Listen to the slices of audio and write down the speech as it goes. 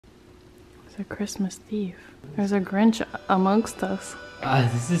There's a Christmas thief. There's a Grinch amongst us.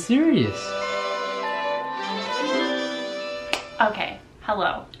 This is serious. Okay,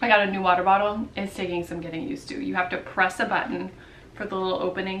 hello. I got a new water bottle. It's taking some getting used to. You have to press a button for the little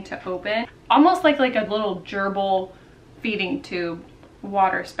opening to open. Almost like a little gerbil feeding tube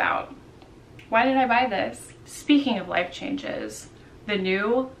water spout. Why did I buy this? Speaking of life changes, the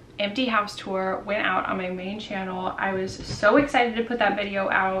new empty house tour went out on my main channel. I was so excited to put that video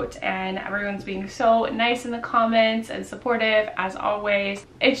out, and everyone's being so nice in the comments and supportive as always.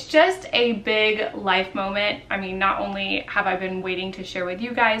 It's just a big life moment. I mean, not only have I been waiting to share with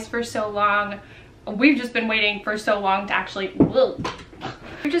you guys for so long, we've just been waiting for so long to actually,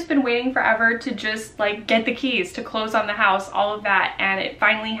 we've just been waiting forever to just like get the keys to close on the house, all of that, and it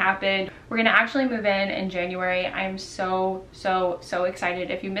finally happened. We're gonna actually move in January. I am so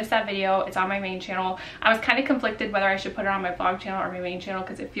excited. If you missed that video, it's on my main channel. I was kind of conflicted whether I should put it on my vlog channel or my main channel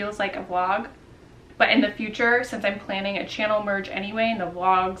because it feels like a vlog. But in the future, since I'm planning a channel merge anyway, and the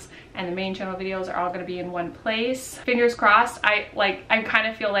vlogs and the main channel videos are all going to be in one place, fingers crossed. I kind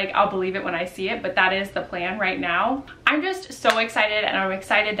of feel like I'll believe it when I see it, but that is the plan right now. I'm just so excited, and I'm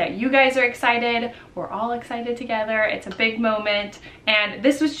excited that you guys are excited. We're all excited together. It's a big moment, and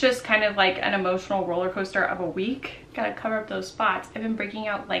this was just kind of like an emotional roller coaster of a week. Gotta cover up those spots. I've been breaking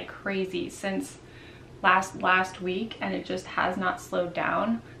out like crazy since last week, and it just has not slowed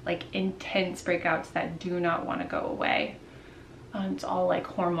down. Like intense breakouts that do not want to go away. It's all like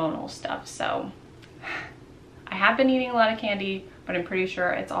hormonal stuff. So I have been eating a lot of candy, but I'm pretty sure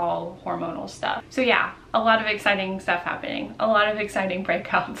it's all hormonal stuff. So yeah, a lot of exciting stuff happening, a lot of exciting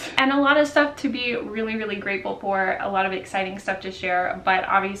breakouts, and a lot of stuff to be really grateful for, a lot of exciting stuff to share. But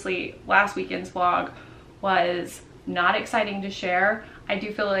obviously last weekend's vlog was not exciting to share. I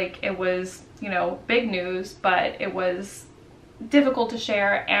do feel like it was, you know, big news, but it was difficult to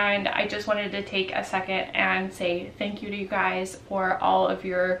share, and I just wanted to take a second and say thank you to you guys for all of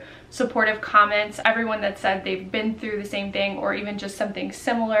your supportive comments, everyone that said they've been through the same thing or even just something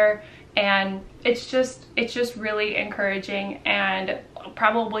similar, and it's just really encouraging and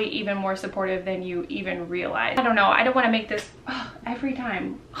probably even more supportive than you even realize. I don't know, I don't want to make this every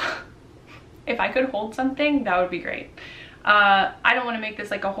time. If I could hold something, that would be great. I don't want to make this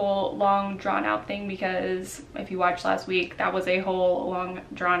like a whole long drawn out thing, because if you watched last week, that was a whole long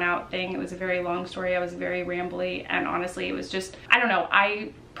drawn out thing. It was a very long story. I was very rambly, and honestly it was just, I don't know,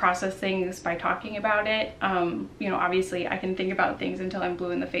 I process things by talking about it. You know, obviously I can think about things until I'm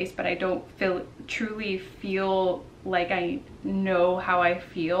blue in the face, but I don't truly feel like I know how I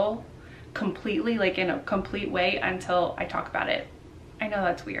feel completely, like in a complete way, until I talk about it. I know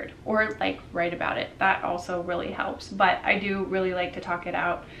that's weird. Or like write about it. That also really helps. But I do really like to talk it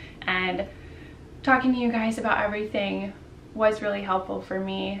out, and talking to you guys about everything was really helpful for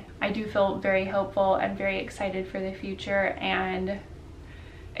me. I do feel very hopeful and very excited for the future, and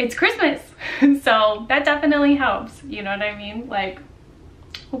it's Christmas. So that definitely helps. You know what I mean? Like,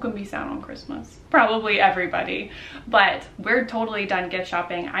 who can be sad on Christmas? Probably everybody. But we're totally done gift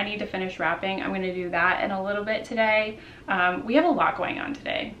shopping. I need to finish wrapping. I'm gonna do that in a little bit today. We have a lot going on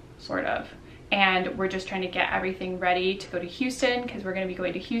today, sort of. And we're just trying to get everything ready to go to Houston, because we're gonna be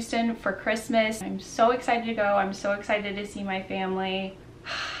going to Houston for Christmas. I'm so excited to go. I'm so excited to see my family.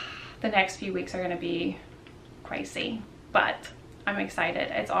 The next few weeks are gonna be crazy, but I'm excited.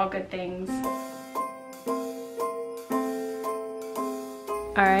 It's all good things.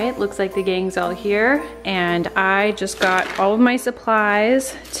 All right, looks like the gang's all here, and I just got all of my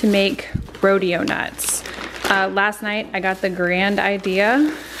supplies to make rodeo nuts. Last night I got the grand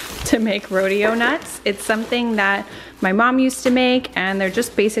idea to make rodeo nuts. It's something that my mom used to make, and they're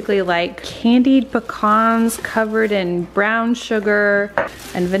just basically like candied pecans covered in brown sugar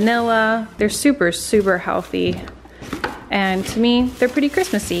and vanilla. They're super healthy. And to me, they're pretty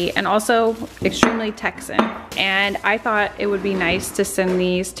Christmassy and also extremely Texan. And I thought it would be nice to send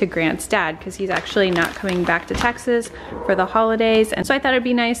these to Grant's dad, because he's actually not coming back to Texas for the holidays. And so I thought it'd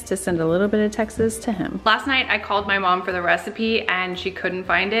be nice to send a little bit of Texas to him. Last night I called my mom for the recipe, and she couldn't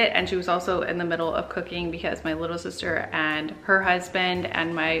find it. And she was also in the middle of cooking, because my little sister and her husband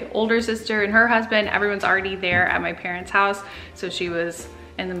and my older sister and her husband, everyone's already there at my parents' house. So she was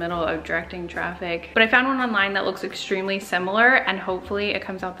in the middle of directing traffic. But I found one online that looks extremely similar, and hopefully it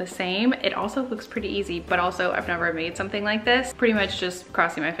comes out the same. It also looks pretty easy, but also I've never made something like this. Pretty much just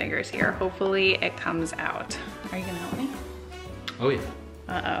crossing my fingers here. Hopefully it comes out. Are you gonna help me? Oh yeah.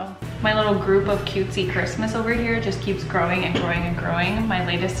 Uh-oh. My little group of cutesy Christmas over here just keeps growing and growing and growing. My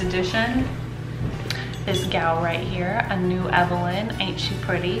latest addition. this gal right here, a new Evelyn. Ain't she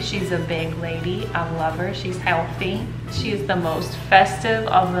pretty? She's a big lady. I love her. She's healthy. She is the most festive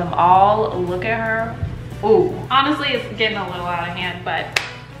of them all. Look at her. Ooh. Honestly, it's getting a little out of hand, but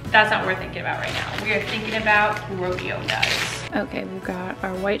that's not what we're thinking about right now. We are thinking about rodeo, guys. Okay, we've got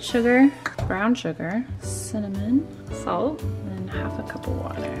our white sugar, brown sugar, cinnamon, salt, and half a cup of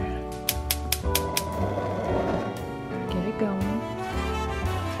water. Get it going.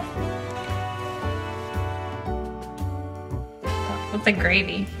 With the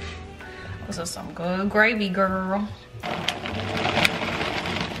gravy. This is some good gravy, girl.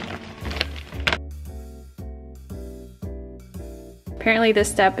 Apparently this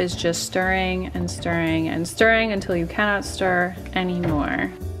step is just stirring and stirring and stirring until you cannot stir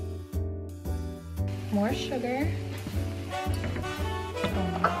anymore. More sugar.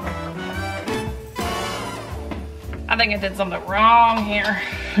 I think I did something wrong here.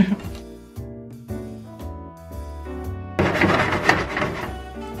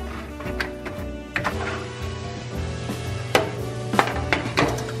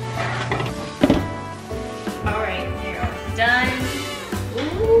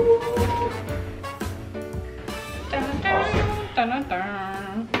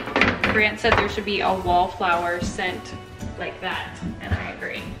 Grant said there should be a wallflower scent like that, and I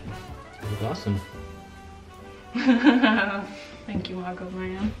agree. That's awesome. Thank you, Wago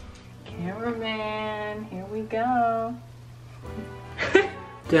Man. Cameraman, here we go.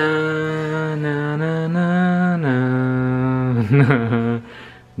 Da na na na na na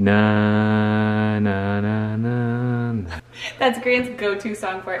na na na na. That's Grant's go-to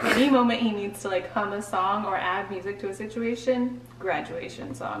song for any moment he needs to like hum a song or add music to a situation.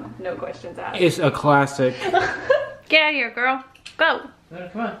 Graduation song, no questions asked. It's a classic. Get out of here, girl. Go. No,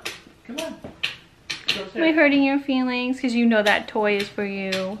 come on. Come on. Am I hurting your feelings? Because you know that toy is for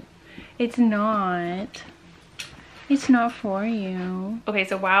you. It's not. It's not for you. Okay,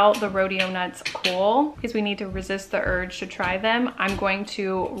 so while the rodeo nuts cool, because we need to resist the urge to try them, I'm going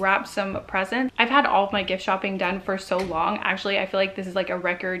to wrap some presents. I've had all of my gift shopping done for so long. Actually, I feel like this is like a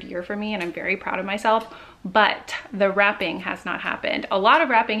record year for me and I'm very proud of myself, but the wrapping has not happened. A lot of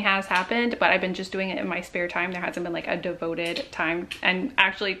wrapping has happened, but I've been just doing it in my spare time. There hasn't been like a devoted time, and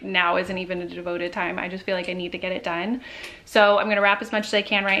actually now isn't even a devoted time. I just feel like I need to get it done. So I'm gonna wrap as much as I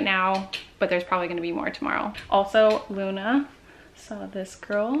can right now, but there's probably gonna be more tomorrow. Also, Luna saw this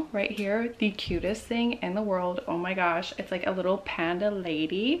girl right here, the cutest thing in the world. Oh my gosh, it's like a little panda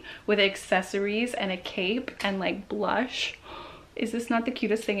lady with accessories and a cape and like blush. Is this not the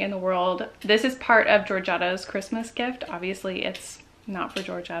cutest thing in the world? This is part of Georgetta's Christmas gift. Obviously it's not for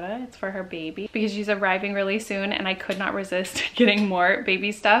Georgetta, it's for her baby because she's arriving really soon and I could not resist getting more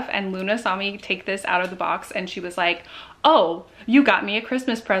baby stuff. And Luna saw me take this out of the box and she was like, oh, you got me a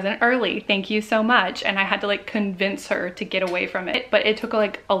Christmas present early. Thank you so much. And I had to like convince her to get away from it. But it took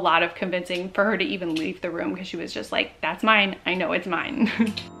like a lot of convincing for her to even leave the room because she was just like, that's mine. I know it's mine.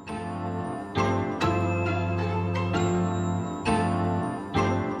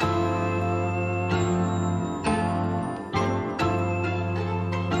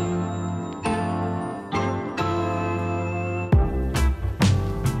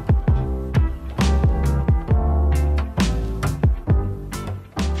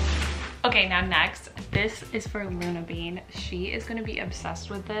 Okay, now next, this is for Luna Bean. She is gonna be obsessed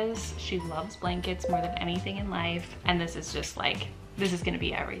with this. She loves blankets more than anything in life. And this is just like, this is gonna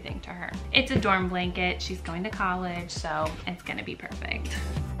be everything to her. It's a dorm blanket. She's going to college, so it's gonna be perfect.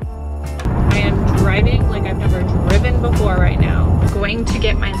 I am driving like I've never driven before right now. I'm going to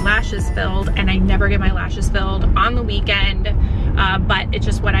get my lashes filled, and I never get my lashes filled on the weekend, but it's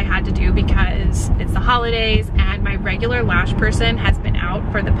just what I had to do because it's the holidays and my regular lash person has been out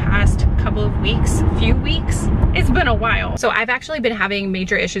for the past couple of weeks, few weeks. It's been a while. So I've actually been having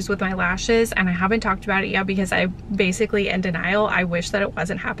major issues with my lashes and I haven't talked about it yet because I'm basically in denial. I wish that it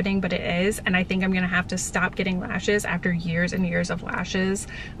wasn't happening, but it is. And I think I'm gonna have to stop getting lashes after years and years of lashes,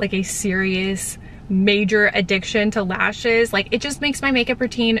 like a serious major addiction to lashes. Like, it just makes my makeup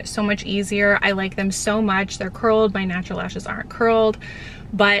routine so much easier. I like them so much. They're curled. My natural lashes aren't curled,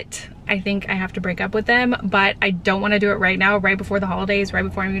 but I think I have to break up with them. But I don't want to do it right now, right before the holidays, right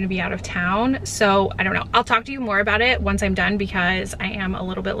before I'm going to be out of town. So I don't know. I'll talk to you more about it once I'm done because I am a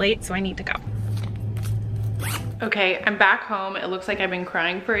little bit late, so I need to go. Okay, I'm back home. It looks like I've been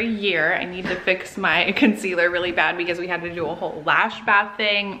crying for a year. I need to fix my concealer really bad because we had to do a whole lash bath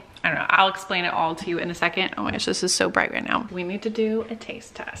thing. I don't know, I'll explain it all to you in a second. Oh my gosh, this is so bright right now. We need to do a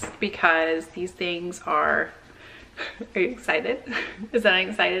taste test because these things are you excited? Is that an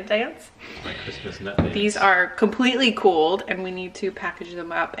excited dance? My Christmas nut dance. These are completely cooled and we need to package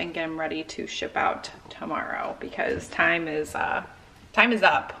them up and get them ready to ship out to tomorrow because time is up.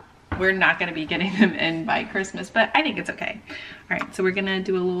 We're not gonna be getting them in by Christmas, but I think it's okay. All right, so we're gonna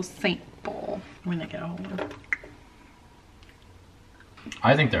do a little sample. I'm gonna get a hold of.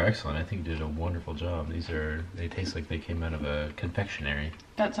 I think they're excellent. I think you did a wonderful job. They taste like they came out of a confectionery.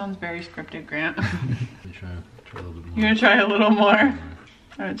 That sounds very scripted, Grant. Try a little bit more. You're gonna try a little more? I'm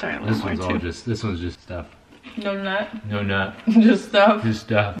gonna try a little This more one's too. all just, this one's just stuff. No nut? No nut. Just stuff? Just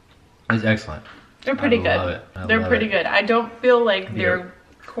stuff. It's excellent. They're pretty I good. love it. I They're love pretty it. good. I don't feel like they're Yep.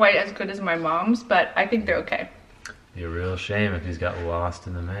 quite as good as my mom's, but I think they're okay. Be a real shame if he's got lost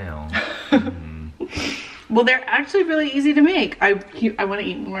in the mail. Mm. Well, they're actually really easy to make. I want to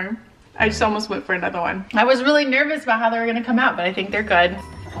eat more. I just almost went for another one. I was really nervous about how they were going to come out, but I think they're good.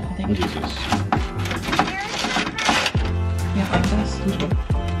 I think What is this? you like this?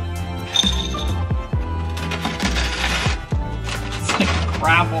 It's like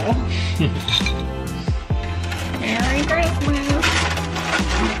gravel. Merry Christmas.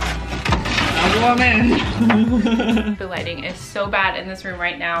 A woman. The lighting is so bad in this room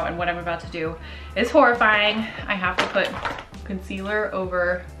right now, and what I'm about to do is horrifying. I have to put concealer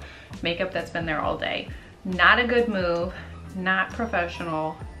over makeup that's been there all day. Not a good move, not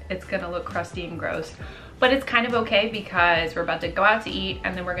professional. It's gonna look crusty and gross, but it's kind of okay because we're about to go out to eat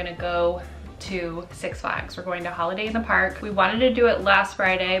and then we're gonna go to Six Flags. We're going to Holiday in the Park. We wanted to do it last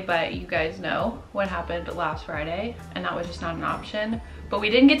Friday, but you guys know what happened last Friday, and that was just not an option. But we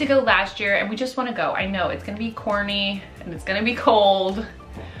didn't get to go last year, and we just want to go. I know it's gonna be corny and it's gonna be cold,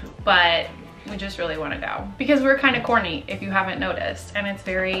 but we just really want to go because we're kind of corny, if you haven't noticed, and it's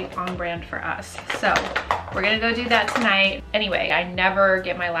very on brand for us. So we're gonna go do that tonight. Anyway, I never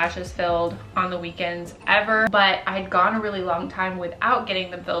get my lashes filled on the weekends ever, but I'd gone a really long time without getting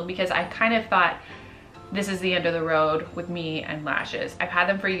them filled because I kind of thought this is the end of the road with me and lashes. I've had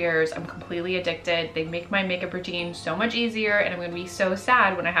them for years. I'm completely addicted. They make my makeup routine so much easier, and I'm gonna be so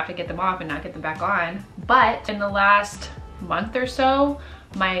sad when I have to get them off and not get them back on. But in the last month or so,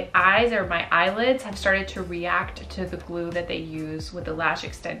 my eyes or my eyelids have started to react to the glue that they use with the lash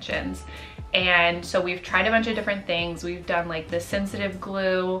extensions. And so we've tried a bunch of different things. We've done like the sensitive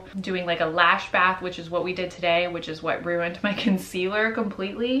glue, doing like a lash bath, which is what we did today, which is what ruined my concealer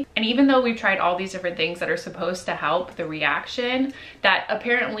completely. And even though we've tried all these different things that are supposed to help the reaction, that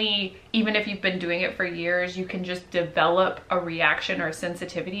apparently, even if you've been doing it for years, you can just develop a reaction or a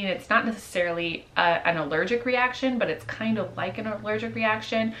sensitivity. And it's not necessarily an allergic reaction, but it's kind of like an allergic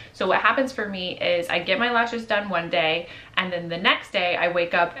reaction. So what happens for me is I get my lashes done one day, and then the next day I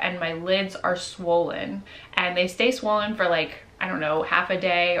wake up and my lids are swollen, and they stay swollen for like, I don't know, half a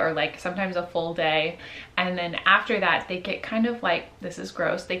day or like sometimes a full day. And then after that, they get kind of like, this is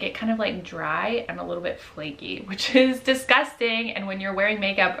gross, they get kind of like dry and a little bit flaky, which is disgusting. And when you're wearing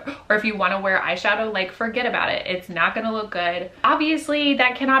makeup, or if you want to wear eyeshadow, like forget about it. It's not gonna look good. Obviously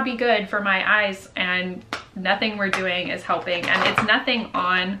that cannot be good for my eyes, and nothing we're doing is helping. And it's nothing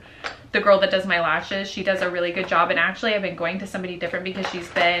on the girl that does my lashes. She does a really good job, and actually I've been going to somebody different because she's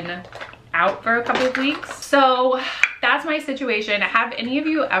been out for a couple of weeks. So that's my situation. Have any of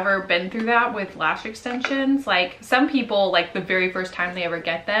you ever been through that with lash extensions? Like some people, like the very first time they ever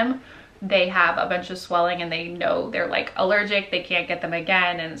get them, they have a bunch of swelling and they know they're like allergic, they can't get them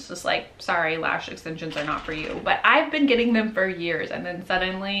again, and it's just like, sorry, lash extensions are not for you. But I've been getting them for years, and then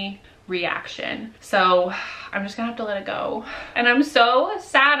suddenly reaction. So I'm just gonna have to let it go. And I'm so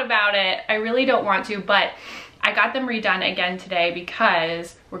sad about it. I really don't want to, but I got them redone again today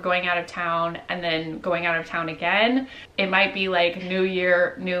because we're going out of town and then going out of town again. It might be like new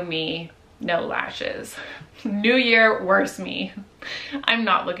year, new me, no lashes. New year, worse me. I'm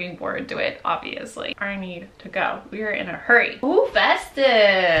not looking forward to it, obviously. I need to go. We are in a hurry. Ooh,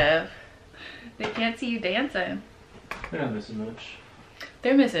 festive. They can't see you dancing. They're not missing much.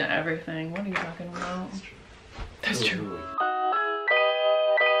 They're missing everything. What are you talking about? That's true.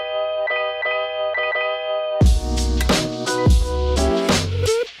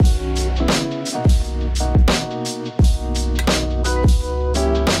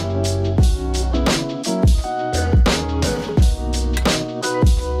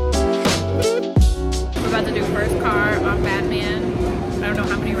 We're about to do first car on Batman. I don't know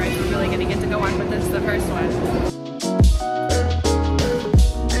how many rides we're really gonna get to go on, but this is the first one.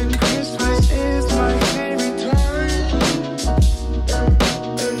 And Christmas is my favorite time.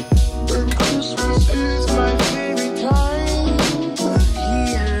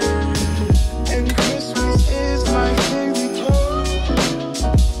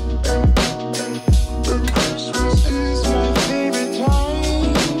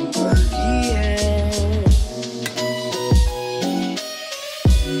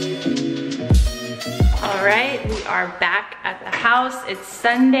 are back at the house. It's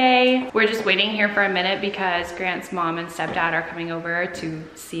Sunday. We're just waiting here for a minute because Grant's mom and stepdad are coming over to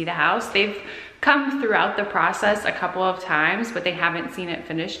see the house. They've come throughout the process a couple of times, but they haven't seen it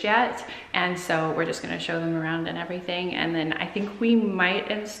finished yet. And so we're just gonna show them around and everything. And then I think we might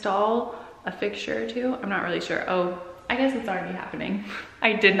install a fixture or two. I'm not really sure. Oh, I guess it's already happening.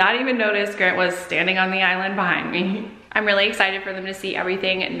 I did not even notice Grant was standing on the island behind me. I'm really excited for them to see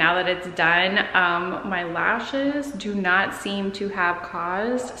everything now that it's done. My lashes do not seem to have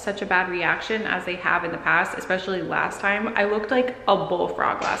caused such a bad reaction as they have in the past, especially last time. I looked like a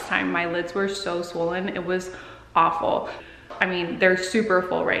bullfrog last time. My lids were so swollen, it was awful. I mean, they're super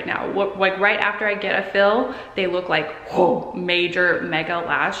full right now. Like right after I get a fill, they look like, whoa, major mega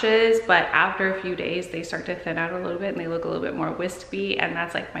lashes. But after a few days, they start to thin out a little bit and they look a little bit more wispy. And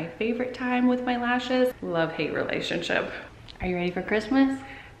that's like my favorite time with my lashes. Love-hate relationship. Are you ready for Christmas?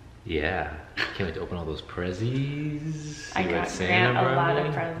 Yeah. Can't wait to open all those prezzies. I got Grant a lot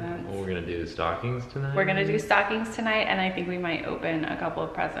of presents. Well, we're gonna do stockings tonight. We're gonna do stockings tonight, and I think we might open a couple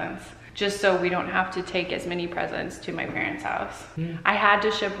of presents, just so we don't have to take as many presents to my parents' house. Yeah. I had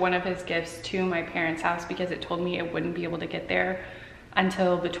to ship one of his gifts to my parents' house because it told me it wouldn't be able to get there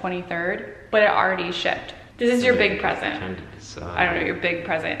until the 23rd, but it already shipped. This is your big present. Trying to decide. I don't know, your big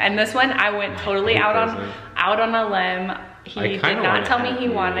present. And this one, I went totally out on a limb. He did not tell me he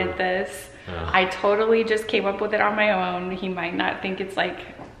wanted this. I totally just came up with it on my own. He might not think it's like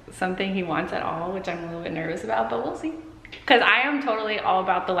something he wants at all, which I'm a little bit nervous about, but we'll see. Because I am totally all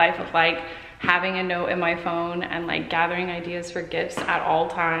about the life of like having a note in my phone and like gathering ideas for gifts at all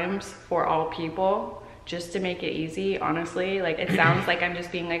times for all people, just to make it easy. Honestly, like it sounds like I'm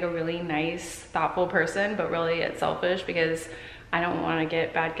just being like a really nice, thoughtful person, but really it's selfish because I don't want to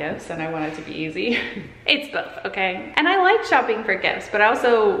get bad gifts and I want it to be easy. It's both, okay? And I like shopping for gifts, but I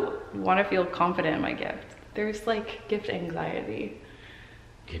also want to feel confident in my gift. There's like gift anxiety.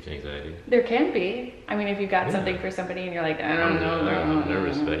 Gift anxiety? There can be. I mean, if you got something for somebody and you're like, I don't know. I'm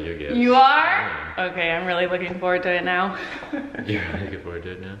nervous about your gifts. You are? Yeah. Okay, I'm really looking forward to it now. You're looking forward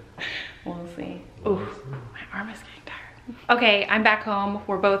to it now? We'll see. Ooh, my arm is getting tired. Okay, I'm back home.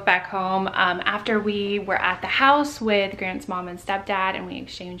 We're both back home. After we were at the house with Grant's mom and stepdad and we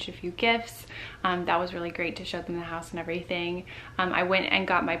exchanged a few gifts. That was really great to show them the house and everything. I went and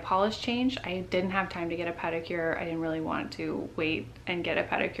got my polish changed. I didn't have time to get a pedicure. I didn't really want to wait and get a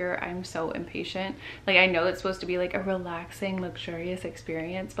pedicure. I'm so impatient. Like, I know it's supposed to be like a relaxing, luxurious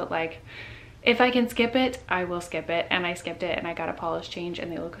experience, but like, if I can skip it, I will skip it. And I skipped it and I got a polish change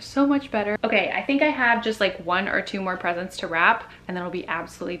and they look so much better. Okay, I think I have just like 1 or 2 more presents to wrap and then I'll be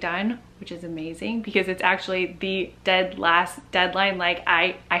absolutely done, which is amazing because it's actually the dead last deadline. Like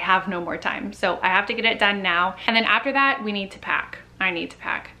I have no more time. So I have to get it done now. And then after that, we need to pack. I need to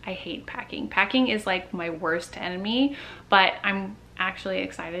pack. I hate packing. Packing is like my worst enemy, but I'm actually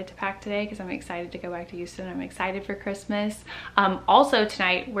excited to pack today because I'm excited to go back to Houston. I'm excited for Christmas. Also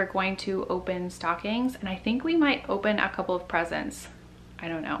tonight we're going to open stockings and I think we might open a couple of presents. I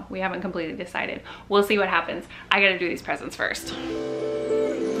don't know. We haven't completely decided. We'll see what happens. I gotta do these presents first.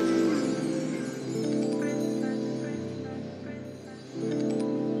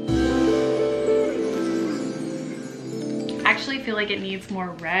 I actually feel like it needs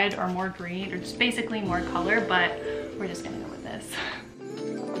more red or more green or just basically more color, but we're just gonna go with this.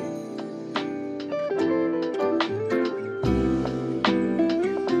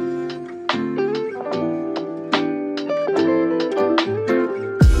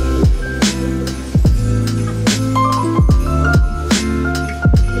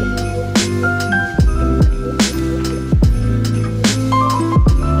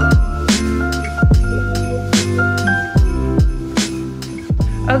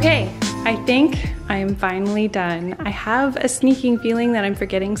 Okay, I think I am finally done. I have a sneaking feeling that I'm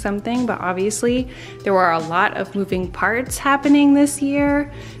forgetting something, but obviously there were a lot of moving parts happening this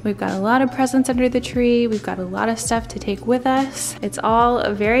year. We've got a lot of presents under the tree. We've got a lot of stuff to take with us. It's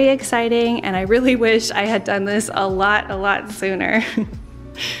all very exciting and I really wish I had done this a lot sooner.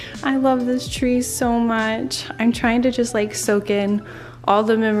 I love this tree so much. I'm trying to just like soak in all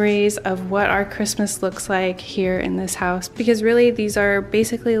the memories of what our Christmas looks like here in this house, because really these are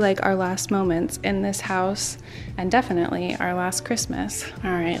basically like our last moments in this house and definitely our last Christmas.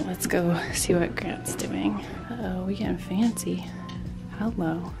 All right, let's go see what Grant's doing. Uh-oh, we getting fancy.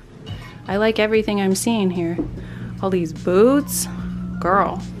 Hello. I like everything I'm seeing here. All these boots.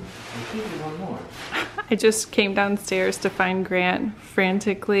 Girl. I just came downstairs to find Grant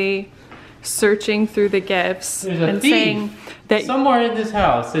frantically searching through the gifts and saying that somewhere in this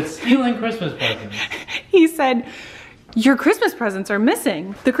house it's stealing Christmas presents. He said, your Christmas presents are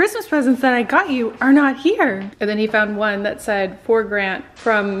missing. The Christmas presents that I got you are not here. And then he found one that said, for Grant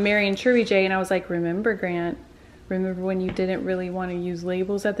from Mary and Shirley J. And I was like, remember Grant, remember when you didn't really want to use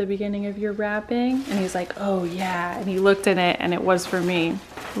labels at the beginning of your wrapping? And he's like, oh yeah. And he looked in it and it was for me.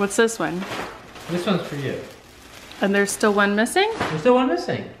 What's this one? This one's for you. And there's still one missing? There's still one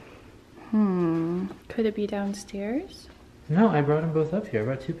missing. Could it be downstairs? No, I brought them both up here. I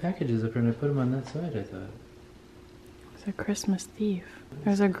brought 2 packages up here and I put them on that side, I thought. It's a Christmas thief.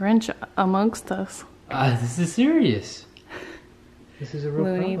 There's a Grinch amongst us. This is serious. This is a real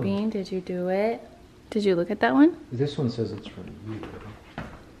Looney problem. Bean, did you do it? Did you look at that one? This one says it's from you.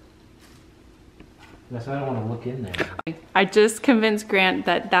 That's why I don't want to look in there. I just convinced Grant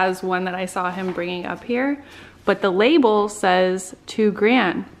that that is one that I saw him bringing up here, but the label says to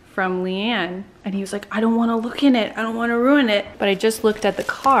Grant from Leanne, and he was like, I don't want to look in it. I don't want to ruin it. But I just looked at the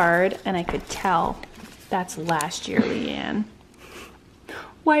card and I could tell that's last year, Leanne.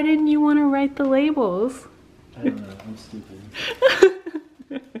 Why didn't you want to write the labels? I don't know, I'm stupid.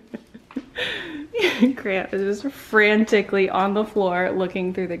 Grant is just frantically on the floor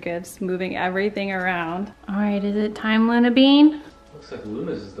looking through the gifts, moving everything around. All right, is it time, Luna Bean? Looks like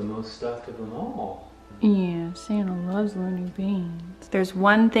Luna's is the most stuffed of them all. Yeah, Santa loves Looney Beans. There's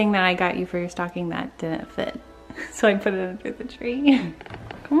one thing that I got you for your stocking that didn't fit, so I put it under the tree.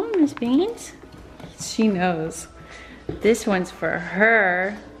 Come on, Miss Beans. She knows. This one's for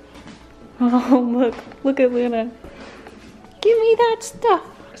her. Oh, look at Luna. Give me that stuff.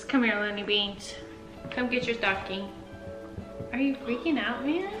 Just come here, Looney Beans. Come get your stocking. Are you freaking out,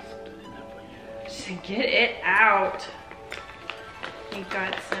 man? Just get it out. You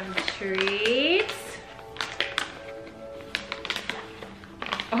got some treats.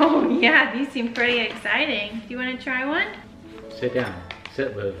 Oh yeah, these seem pretty exciting. Do you want to try one? Sit down.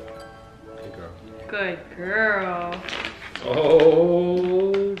 Sit, Liv. Good girl. Good girl.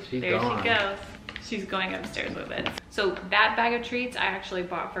 Oh, she's There gone. she goes. She's going upstairs with it. So that bag of treats I actually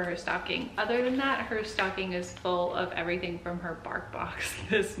bought for her stocking. Other than that, her stocking is full of everything from her bark box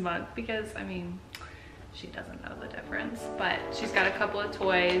this month because, I mean, she doesn't know the difference. But she's got a couple of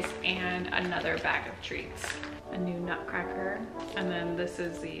toys and another bag of treats. A new nutcracker. And then this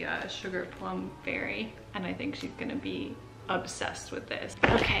is the sugar plum fairy. And I think she's gonna be obsessed with this.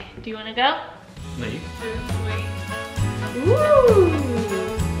 Okay, do you wanna go? No, you Woo!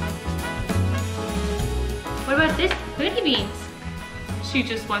 What about this? Looney Beans. She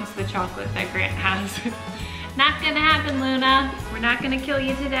just wants the chocolate that Grant has. Not gonna happen, Luna. We're not gonna kill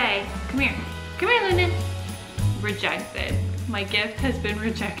you today. Come here. Come here, Luna. Rejected. My gift has been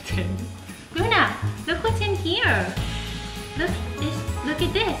rejected. Luna, look what's in here. Look at this. Look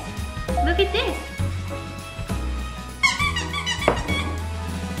at this. Look at this.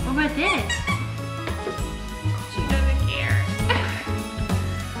 What about this? She doesn't care.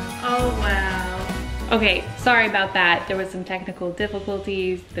 Oh, wow. Okay, sorry about that. There was some technical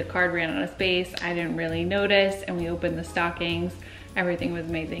difficulties. The card ran out of space. I didn't really notice, and we opened the stockings. Everything was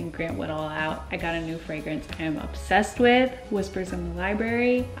amazing. Grant went all out. I got a new fragrance I am obsessed with, Whispers in the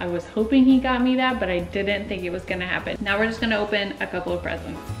Library. I was hoping he got me that, but I didn't think it was gonna happen. Now we're just gonna open a couple of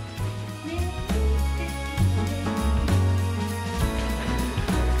presents.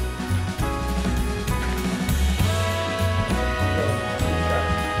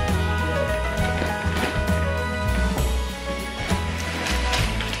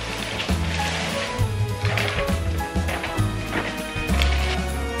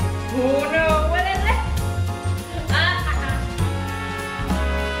 Oh no, what is it?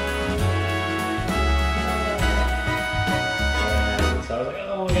 So I was like,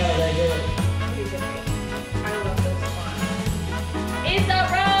 oh my god, I get it. I love this one. It's a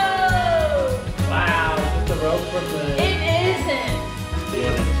rose! Wow, is this the rope from the... It isn't.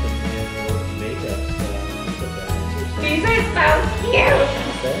 Yeah, it's some makeup stuff. These are so cute.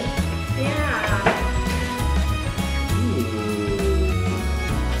 Okay. Yeah.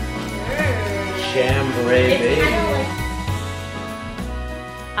 Chambray baby.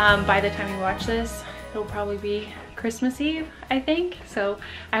 By the time you watch this, it'll probably be Christmas Eve, I think. So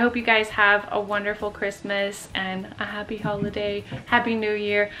I hope you guys have a wonderful Christmas and a happy holiday, happy new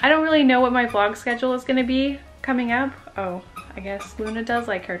year. I don't really know what my vlog schedule is gonna be coming up. Oh, I guess Luna does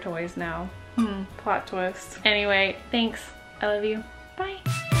like her toys now. Plot twist. Anyway, thanks. I love you. Bye.